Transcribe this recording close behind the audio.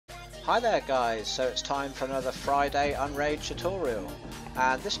Hi there guys, so it's time for another Friday unRAID tutorial,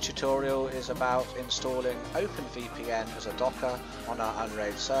 and this tutorial is about installing OpenVPN as a Docker on our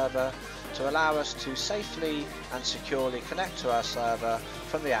unRAID server to allow us to safely and securely connect to our server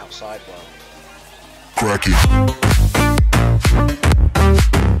from the outside world. Cracky.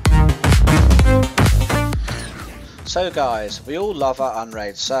 So guys, we all love our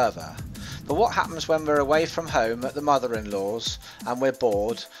unRAID server. But what happens when we're away from home at the mother-in-law's and we're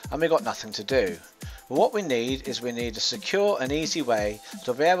bored and we've got nothing to do? Well, what we need is a secure and easy way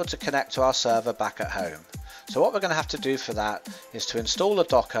to be able to connect to our server back at home. So what we're going to have to do for that is to install a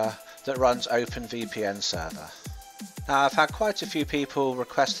Docker that runs OpenVPN server. Now, I've had quite a few people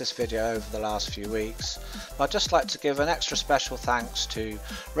request this video over the last few weeks, but I'd just like to give an extra special thanks to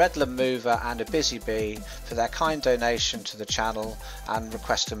Redland Mover and a Busy Bee for their kind donation to the channel and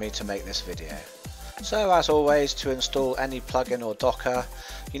requesting me to make this video. So as always, to install any plugin or Docker,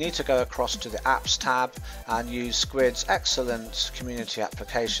 you need to go across to the Apps tab and use Squid's excellent community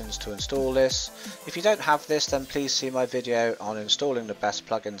applications to install this. If you don't have this, then please see my video on installing the best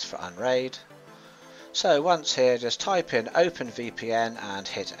plugins for unRAID. So once here, just type in OpenVPN and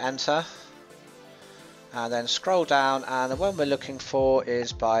hit enter, and then scroll down, and the one we're looking for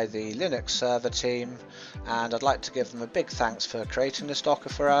is by the Linuxserver team, and I'd like to give them a big thanks for creating this Docker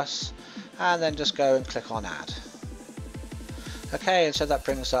for us, and then just go and click on add. Okay, and so that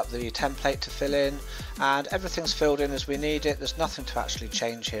brings up the template to fill in, and everything's filled in as we need it. There's nothing to actually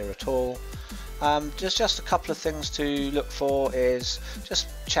change here at all. There's just a couple of things to look for, is just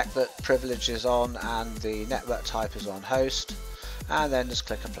check that privilege is on and the network type is on host, and then just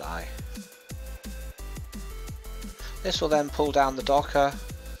click apply. This will then pull down the Docker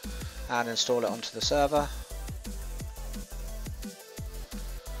and install it onto the server.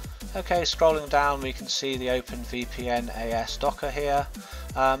 Okay, scrolling down we can see the OpenVPN-as Docker here.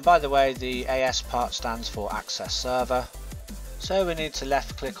 By the way, the AS part stands for Access Server. So we need to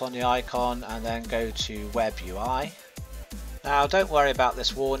left click on the icon and then go to Web UI. Now don't worry about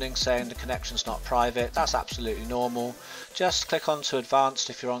this warning saying the connection's not private, that's absolutely normal. Just click on to Advanced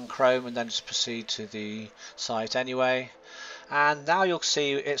if you're on Chrome and then just proceed to the site anyway. And now you'll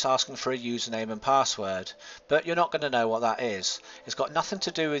see it's asking for a username and password, but you're not going to know what that is. It's got nothing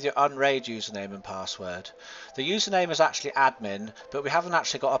to do with your unRAID username and password. The username is actually admin, but we haven't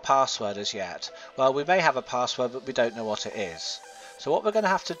actually got a password as yet. Well, we may have a password, but we don't know what it is. So what we're going to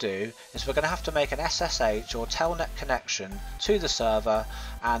have to do is we're going to have to make an SSH or telnet connection to the server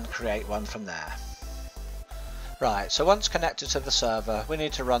and create one from there. Right, so once connected to the server, we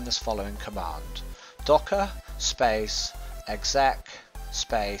need to run this following command: docker space exec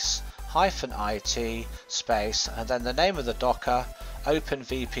space -it space, and then the name of the Docker,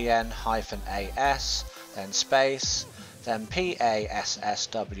 OpenVPN-as, then space, then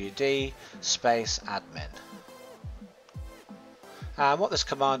passwd space admin. And what this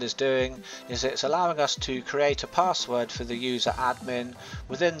command is doing is it's allowing us to create a password for the user admin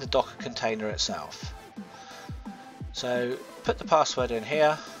within the Docker container itself. So put the password in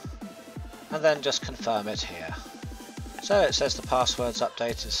here and then just confirm it here. So it says the password's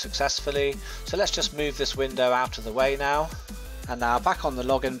updated successfully, so let's just move this window out of the way now. And now back on the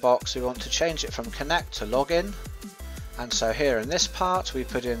login box, we want to change it from connect to login. And so here in this part we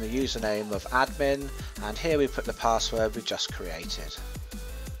put in the username of admin, and here we put the password we just created.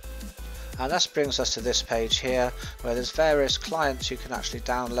 And that brings us to this page here where there's various clients you can actually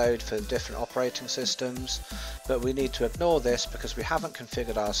download for different operating systems, but we need to ignore this because we haven't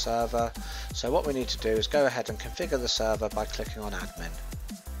configured our server. So what we need to do is go ahead and configure the server by clicking on admin.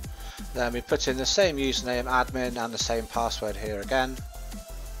 Then we put in the same username admin and the same password here again.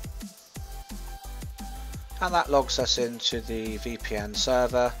 And that logs us into the VPN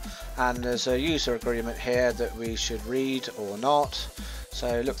server, and there's a user agreement here that we should read or not.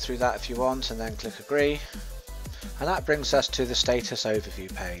 So look through that if you want and then click agree. And that brings us to the status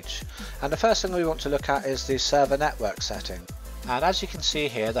overview page. And the first thing we want to look at is the server network setting. And as you can see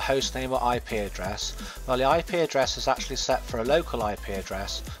here, the hostname or IP address, well, the IP address is actually set for a local IP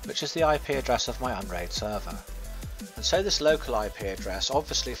address, which is the IP address of my unRAID server. And so this local IP address,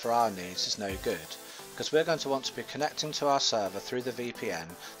 obviously for our needs, is no good, because we're going to want to be connecting to our server through the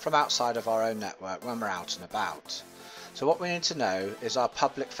VPN from outside of our own network when we're out and about. So what we need to know is our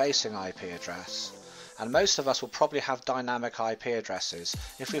public facing IP address, and most of us will probably have dynamic IP addresses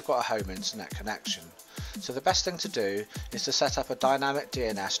if we've got a home internet connection. So the best thing to do is to set up a dynamic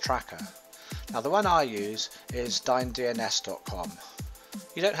DNS tracker. Now the one I use is dyndns.com.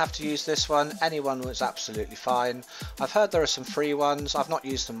 You don't have to use this one, anyone was absolutely fine. I've heard there are some free ones, I've not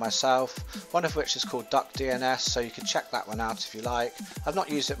used them myself, one of which is called DDNS, so you can check that one out if you like. I've not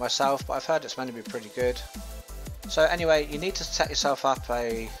used it myself, but I've heard it's meant to be pretty good. So anyway, you need to set yourself up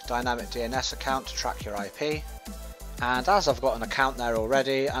a dynamic DNS account to track your IP. And as I've got an account there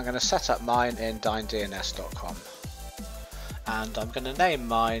already, I'm going to set up mine in dynDNS.com. And I'm going to name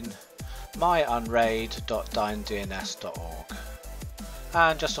mine myunRAID.dynDNS.org.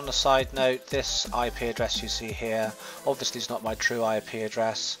 And just on a side note, this IP address you see here obviously is not my true IP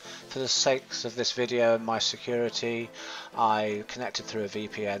address. For the sakes of this video and my security, I connected through a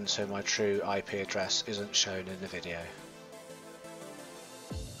VPN, so my true IP address isn't shown in the video.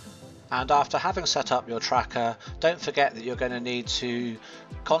 And after having set up your tracker, don't forget that you're going to need to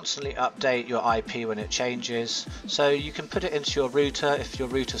constantly update your IP when it changes. So you can put it into your router if your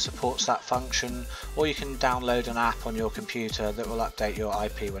router supports that function, or you can download an app on your computer that will update your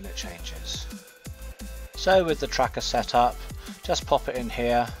IP when it changes. So with the tracker set up, just pop it in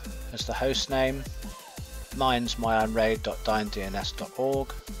here as the host name. Mine's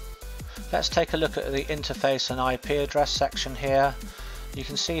myunRAID.dynDNS.org. Let's take a look at the interface and IP address section here. You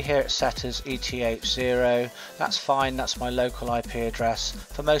can see here it's set as ETH0, that's fine, that's my local IP address.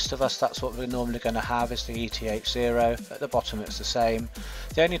 For most of us that's what we're normally going to have, is the ETH0, at the bottom it's the same.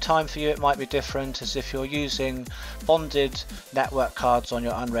 The only time for you it might be different is if you're using bonded network cards on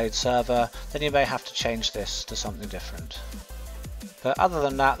your unRAID server, then you may have to change this to something different. But other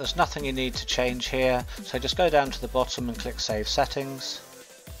than that, there's nothing you need to change here, so just go down to the bottom and click Save Settings.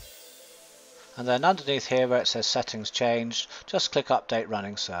 And then underneath here where it says settings changed, just click update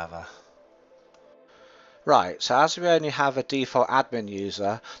running server. Right, so as we only have a default admin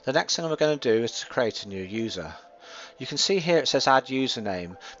user, the next thing we're going to do is to create a new user. You can see here it says add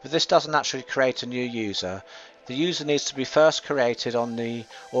username, but this doesn't actually create a new user. The user needs to be first created on the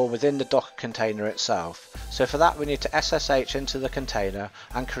or within the Docker container itself. So for that we need to SSH into the container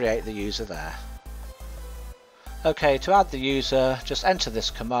and create the user there. Okay, to add the user, just enter this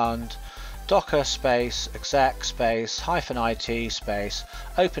command: docker space exec space -it space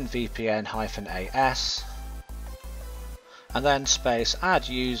OpenVPN-as, and then space add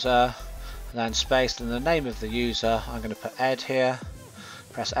user, and then space and the name of the user. I'm going to put Ed here.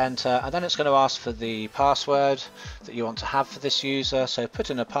 Press enter, and then it's going to ask for the password that you want to have for this user, so put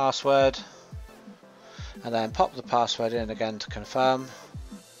in a password and then pop the password in again to confirm.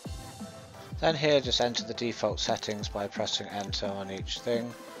 Then here just enter the default settings by pressing enter on each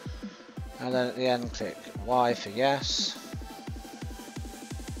thing. And then at the end click Y for yes.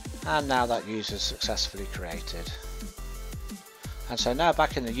 And now that user is successfully created. And so now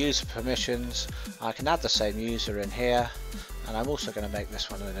back in the user permissions, I can add the same user in here. And I'm also going to make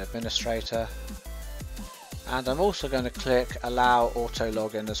this one an administrator. And I'm also going to click allow auto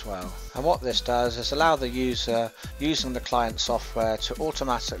login as well. And what this does is allow the user using the client software to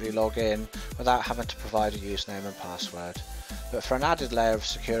automatically log in without having to provide a username and password. But for an added layer of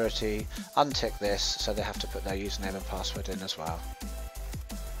security, untick this so they have to put their username and password in as well.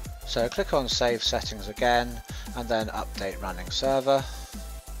 So click on Save Settings again, and then Update Running Server.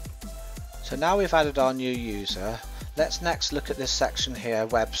 So now we've added our new user, let's next look at this section here,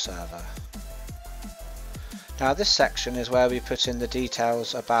 Web Server. Now this section is where we put in the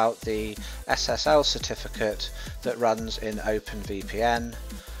details about the SSL certificate that runs in OpenVPN.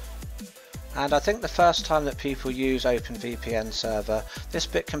 And I think the first time that people use OpenVPN server, this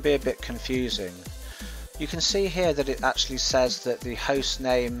bit can be a bit confusing. You can see here that it actually says that the host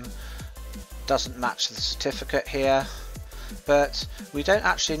name doesn't match the certificate here, but we don't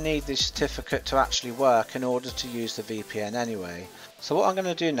actually need the certificate to actually work in order to use the VPN anyway. So what I'm going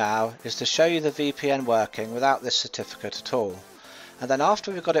to do now is to show you the VPN working without this certificate at all. And then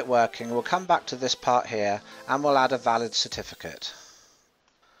after we've got it working, we'll come back to this part here and we'll add a valid certificate.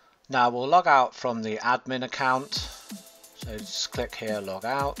 Now we'll log out from the admin account, so just click here, log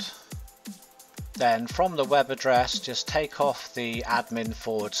out. Then from the web address, just take off the admin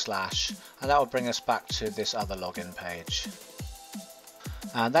 / and that will bring us back to this other login page.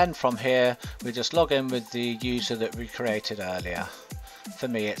 And then from here, we just log in with the user that we created earlier. For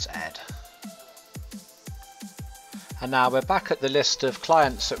me, it's Ed. And now we're back at the list of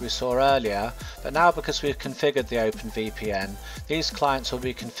clients that we saw earlier, but now because we've configured the OpenVPN, these clients will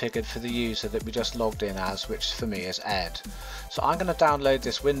be configured for the user that we just logged in as, which for me is Ed. So I'm going to download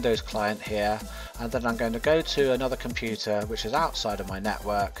this Windows client here, and then I'm going to go to another computer which is outside of my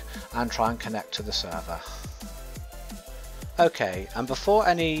network and try and connect to the server. Okay, and before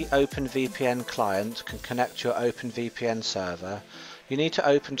any OpenVPN client can connect to your OpenVPN server, you need to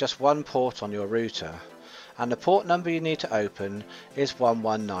open just one port on your router. and the port number you need to open is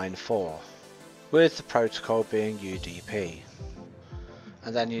 1194, with the protocol being UDP.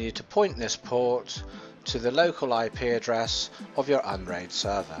 And then you need to point this port to the local IP address of your unRAID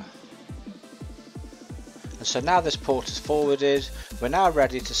server. And so now this port is forwarded, we're now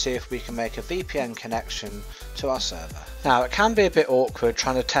ready to see if we can make a VPN connection to our server. Now it can be a bit awkward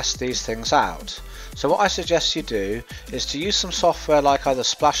trying to test these things out, so what I suggest you do is to use some software like either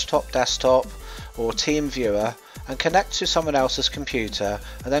Splashtop Desktop or TeamViewer and connect to someone else's computer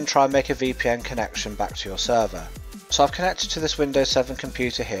and then try and make a VPN connection back to your server. So I've connected to this Windows 7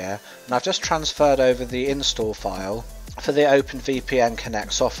 computer here, and I've just transferred over the install file for the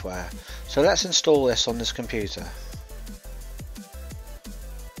OpenVPN-Connect software. So let's install this on this computer.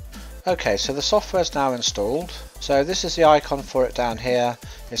 Okay, so the software is now installed. So this is the icon for it down here.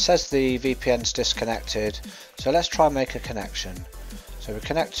 It says the VPN's disconnected. So let's try and make a connection. So we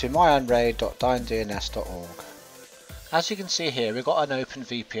connect to myunraid.dns.org. As you can see here, we've got an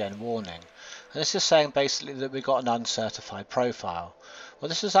OpenVPN warning. And this is saying basically that we've got an uncertified profile. Well,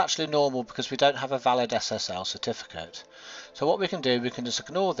 this is actually normal because we don't have a valid SSL certificate. So what we can do, we can just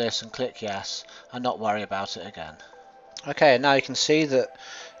ignore this and click yes and not worry about it again. Okay, now you can see that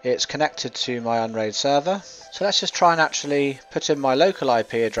it's connected to my unRAID server. So let's just try and actually put in my local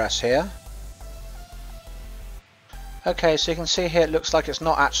IP address here. Okay, so you can see here it looks like it's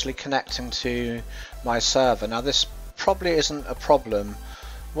not actually connecting to my server. Now this probably isn't a problem.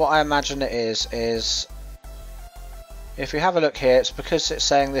 What I imagine it is if we have a look here, it's because it's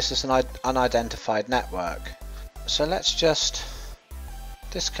saying this is an unidentified network. So let's just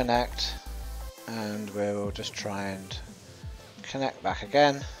disconnect and we'll just try and connect back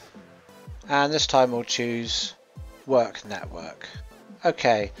again, and this time we'll choose work network.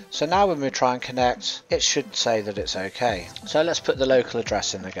 Okay, so now when we try and connect, it should say that it's okay. So let's put the local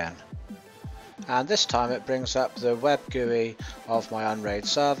address in again. And this time it brings up the web GUI of my unRAID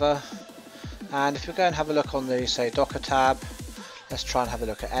server. And if we go and have a look on the, say, Docker tab, let's try and have a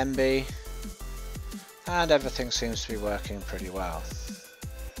look at MB. And everything seems to be working pretty well.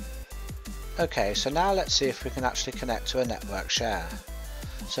 Okay, so now let's see if we can actually connect to a network share.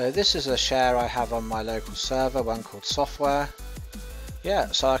 So this is a share I have on my local server, one called software.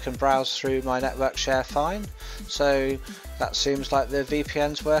 Yeah, so I can browse through my network share fine. So that seems like the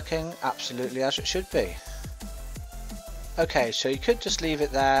VPN's working absolutely as it should be. Okay, so you could just leave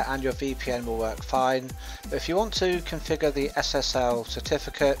it there and your VPN will work fine. But if you want to configure the SSL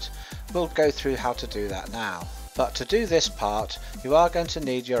certificate, we'll go through how to do that now. But to do this part, you are going to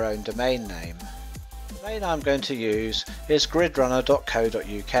need your own domain name. The domain I'm going to use is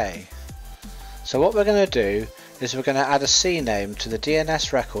gridrunner.co.uk. So what we're going to do is we're going to add a CNAME to the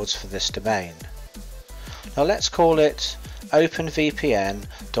DNS records for this domain. Now let's call it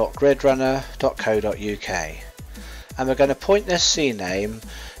openvpn.gridrunner.co.uk, and we're going to point this CNAME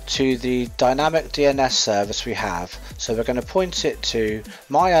to the dynamic DNS service we have. So we're going to point it to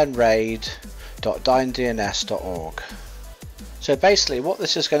myunraid.dns.org. So basically what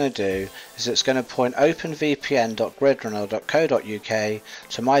this is going to do is it's going to point openvpn.gridrunner.co.uk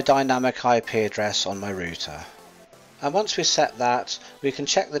to my dynamic IP address on my router. And once we set that, we can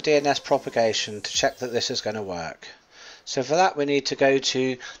check the DNS propagation to check that this is going to work. So for that we need to go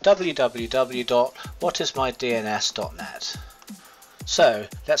to www.whatismydns.net. So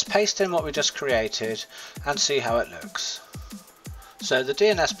let's paste in what we just created and see how it looks. So the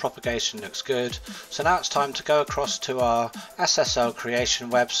DNS propagation looks good, so now it's time to go across to our SSL creation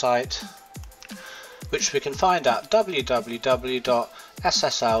website, which we can find at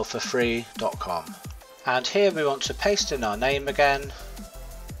www.sslforfree.com. And here we want to paste in our name again,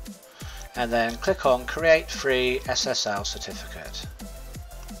 and then click on Create Free SSL Certificate.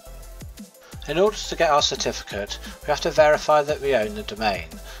 In order to get our certificate, we have to verify that we own the domain,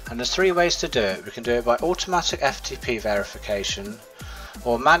 and there's three ways to do it. We can do it by automatic FTP verification,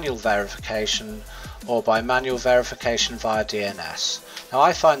 or manual verification, or by manual verification via DNS. Now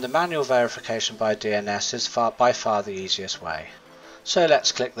I find the manual verification by DNS is by far the easiest way. So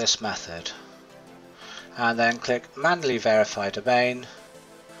let's click this method, and then click manually verify domain,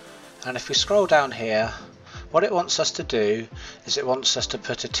 and if we scroll down here, what it wants us to do is it wants us to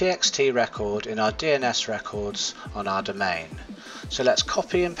put a TXT record in our DNS records on our domain. So let's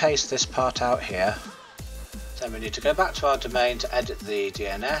copy and paste this part out here. Then we need to go back to our domain to edit the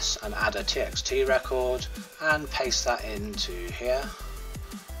DNS and add a TXT record and paste that into here.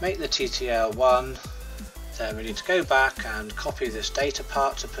 Make the TTL 1. Then we need to go back and copy this data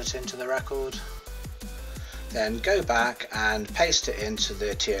part to put into the record. Then go back and paste it into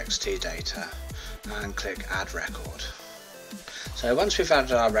the TXT data and click add record. So once we've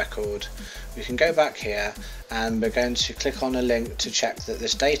added our record, we can go back here and we're going to click on a link to check that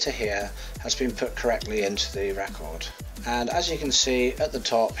this data here has been put correctly into the record. And as you can see at the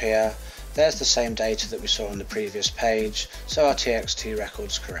top here, there's the same data that we saw on the previous page, so our TXT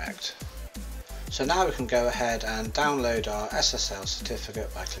record's correct. So now we can go ahead and download our SSL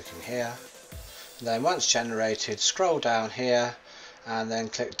certificate by clicking here. And then once generated, scroll down here and then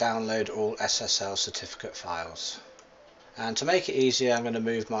click download all SSL certificate files. And to make it easier, I'm going to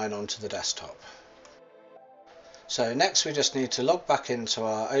move mine onto the desktop. So next we just need to log back into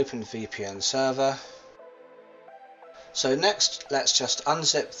our OpenVPN server. So next let's just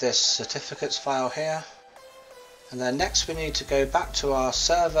unzip this certificates file here. And then next we need to go back to our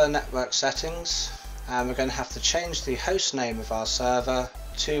server network settings, and we're going to have to change the host name of our server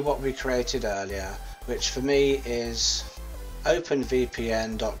to what we created earlier, which for me is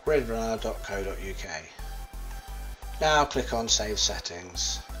openvpn.gridrunner.co.uk. Now click on Save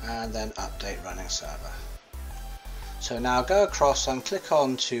Settings and then Update Running Server. So now go across and click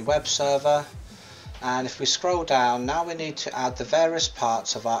on to Web Server, and if we scroll down, now we need to add the various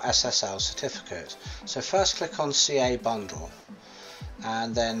parts of our SSL certificate. So first click on CA Bundle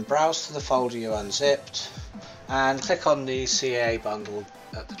and then browse to the folder you unzipped and click on the CA Bundle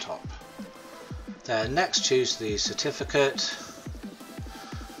at the top. Then next choose the certificate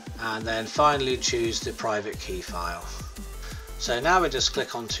and then finally choose the private key file. So now we just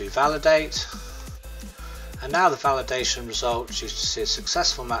click on to validate, and now the validation results, you should see a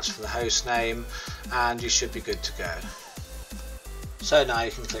successful match for the host name and you should be good to go. So now you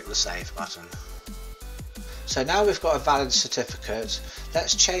can click the save button. So now we've got a valid certificate,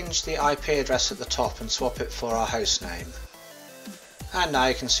 let's change the IP address at the top and swap it for our host name. And now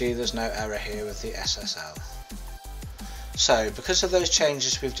you can see there's no error here with the SSL. So because of those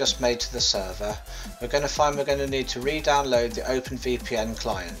changes we've just made to the server, we're going to find we're going to need to re-download the OpenVPN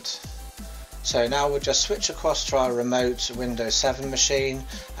client. So now we'll just switch across to our remote Windows 7 machine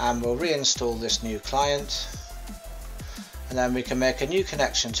and we'll reinstall this new client. And then we can make a new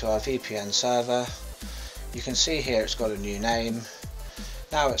connection to our VPN server. You can see here it's got a new name.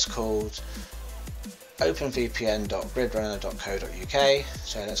 Now it's called openvpn.gridrunner.co.uk.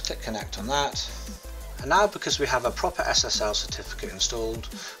 So let's click connect on that. And now because we have a proper SSL certificate installed,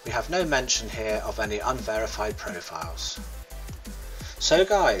 we have no mention here of any unverified profiles. So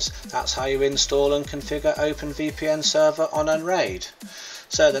guys, that's how you install and configure OpenVPN server on unRAID.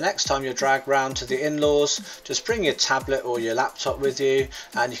 So the next time you're dragged round to the in-laws, just bring your tablet or your laptop with you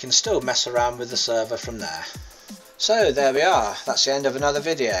and you can still mess around with the server from there. So there we are, that's the end of another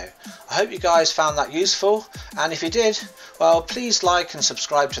video. I hope you guys found that useful, and if you did, well please like and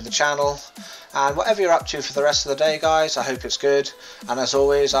subscribe to the channel, and whatever you're up to for the rest of the day guys, I hope it's good, and as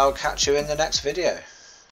always I'll catch you in the next video.